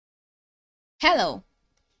Hello,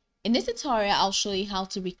 in this tutorial I'll show you how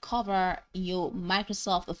to recover your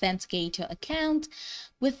Microsoft Authenticator account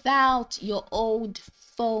without your old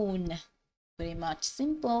phone. Pretty much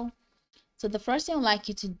simple. So the first thing I'd like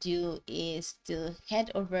you to do is to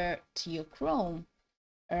head over to your Chrome.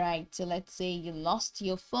 Alright, so let's say you lost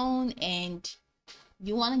your phone and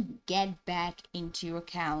you want to get back into your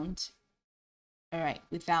account, alright,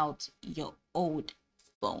 without your old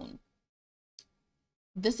phone.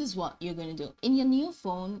 This is what you're going to do. In your new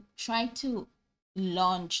phone, try to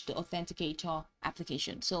launch the Authenticator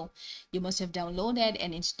application. So you must have downloaded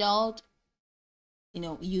and installed,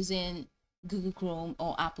 using Google Chrome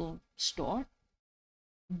or Apple Store,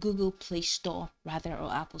 Google Play Store rather,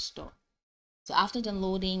 or Apple Store. So after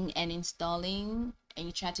downloading and installing and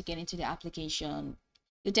you try to get into the application,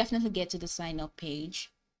 you'll definitely get to the sign up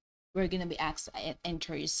page. We're going to be asked to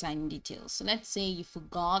enter your sign details. So let's say you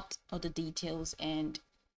forgot all the details and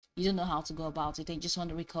you don't know how to go about it and you just want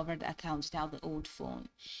to recover the account without the old phone.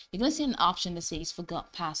 You're going to see an option that says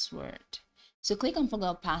forgot password. So click on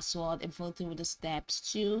forgot password and follow through the steps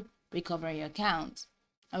to recover your account.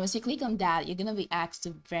 And once you click on that, you're going to be asked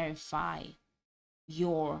to verify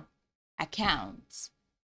your account.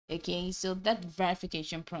 Okay, so that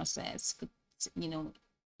verification process, you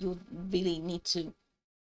really need to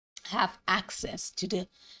have access to the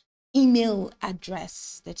email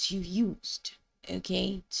address that you used,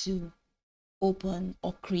 okay, to open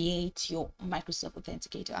or create your Microsoft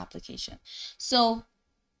Authenticator application. So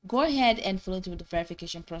go ahead and follow through the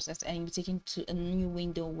verification process and you'll be taken to a new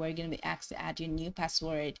window where you're going to be asked to add your new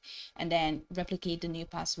password and then replicate the new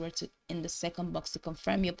password in the second box to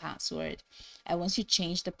confirm your password. And once you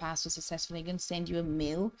change the password successfully, you're going to send you a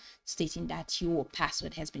mail stating that your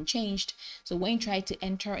password has been changed. So when you try to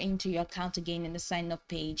enter into your account again in the sign up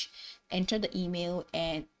page, enter the email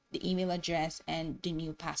and the email address and the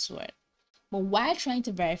new password. But while trying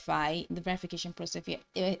to verify the verification process,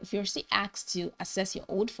 if you're still asked to access your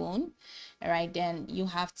old phone, all right, then you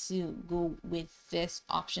have to go with this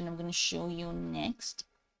option I'm going to show you next.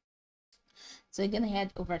 So you're going to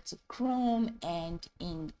head over to Chrome, and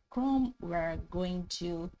in Chrome, we're going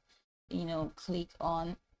to, click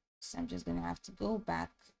on, so I'm just going to have to go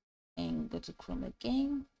back and go to Chrome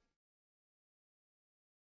again.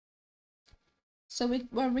 So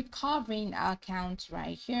we're recovering our account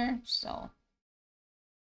right here. So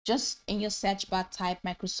just in your search bar, type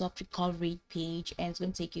Microsoft recovery page and it's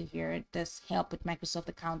going to take you here. This help with Microsoft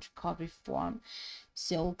account recovery form.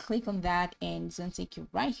 So click on that and it's going to take you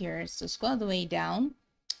right here. So scroll the way down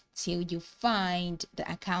till you find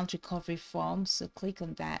the account recovery form. So click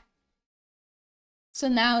on that. So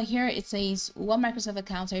now here it says what Microsoft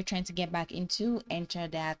accounts are you trying to get back into. Enter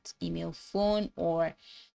that email, phone, or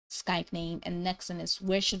Skype name. And next one is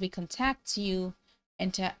where should we contact you.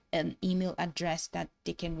 Enter an email address that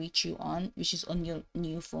they can reach you on, which is on your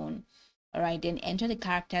new phone. All right, then enter the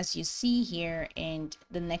characters you see here, and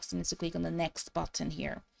the next thing is to click on the next button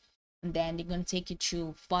here. And then they're going to take you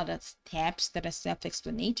through further steps that are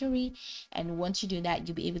self-explanatory. And once you do that,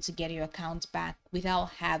 you'll be able to get your account back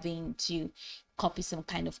without having to copy some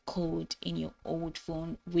kind of code in your old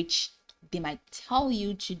phone, which they might tell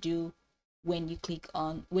you to do when you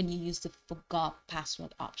use the forgot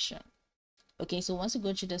password option. Okay, so once you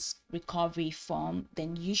go to this recovery form,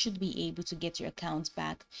 then you should be able to get your accounts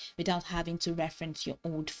back without having to reference your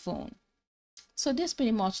old phone. So this is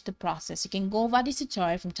pretty much the process. You can go over this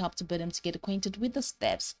tutorial from top to bottom to get acquainted with the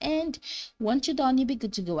steps. And once you're done, you'll be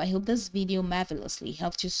good to go. I hope this video marvelously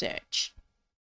helped you search.